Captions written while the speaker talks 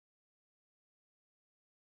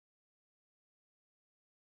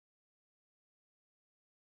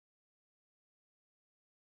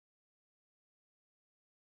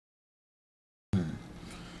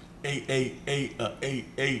Hey,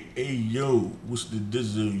 yo, what's the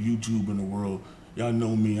dizzle YouTube in the world? Y'all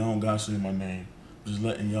know me, I don't gotta say my name. Just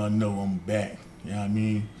letting y'all know I'm back. You know what I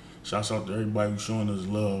mean? Shouts out to everybody who's showing us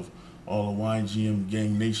love. All the Y.N.G.M.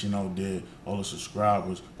 Gang Nation out there, all the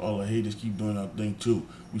subscribers, all the haters keep doing our thing too.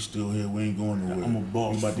 We still here, we ain't going nowhere. I'm a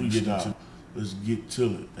boss, about to get into. Let's get to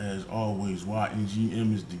it. As always,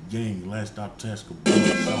 Y.N.G.M. is the gang. Last stop task of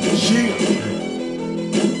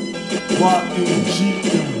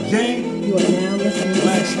Y.N.G.M.Gang. You are now listening to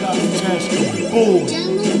Last stop task of boys.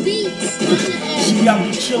 See, I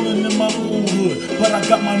be chillin' in my old hood, but I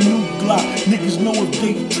got my new Glock. Niggas know if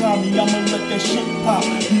they try me, I'ma let that shit pop.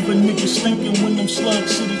 Leave a nigga stinking when them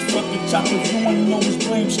slugs hit his fucking top. If you wanna know it's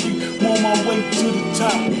Blam Ske, on my way to the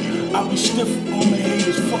top. I be stiff on the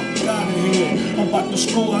haters, fuck out of here. I'm about to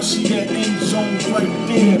score, I see that end zone right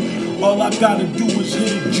there. All I gotta do is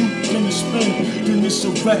hit a juke and a spin. Then it's a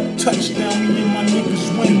rap touchdown, me and my niggas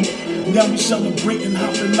win. Now we celebrating,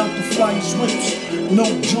 hopping out the flyers whips. No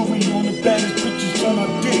jewelry on the baddest bitches on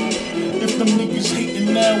our dick. If them niggas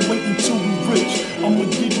hating now, wait until we rich. I'ma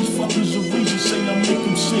give these fuckers a reason, say I make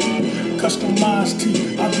them sick. Customized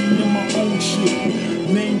tee, I be in my own shit.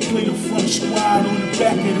 Name play the front squad on the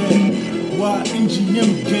back of that.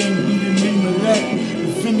 Y.N.G.M.Gang be the name of that.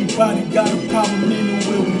 If anybody got a problem, they know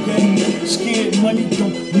where we at. Scared money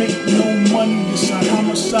don't make no money, it's a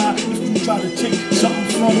homicide. If you try to take something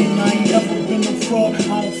from me, I ain't never been no fraud. I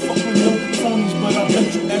don't fuck with no phonies, but I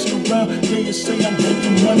bet you ask around, they say I'm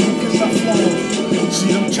getting money cause I flown.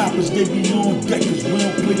 See them choppers, they be on deck cause we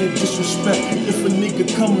don't play that disrespect. If a nigga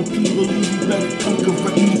coming, please believe you better come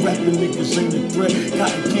correct. These rapping niggas ain't a threat.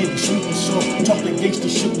 Cotton candy, sweet and soft. Talk that gangsta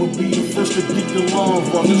shit will be the first to get the love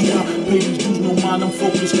off. That's why I pay these dudes no mind, I'm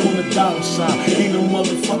focused on the dollar sign. Ain't no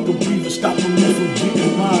motherfucker breather stopping me from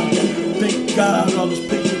getting mine. Thank God all this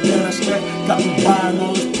paper that I stack got me buying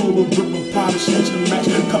all this polo, gripping powder, snitch to match.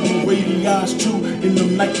 Couple radios too, and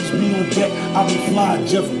them Nikes be on deck. I be fly,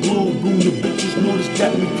 Jeff Goldblum, the bitches notice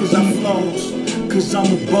that me cause I flows, cause I'm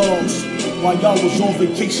a boss. While y'all was on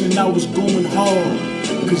vacation, I was going hard,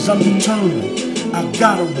 cause I'm determined, I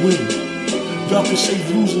gotta win. Y'all can say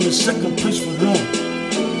losing in second place for them.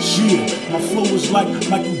 Shit, my flow is like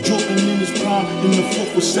Michael Jordan in his prime. In the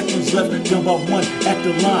fourth with seconds left, down by one at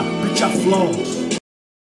the line. Bitch, I flows.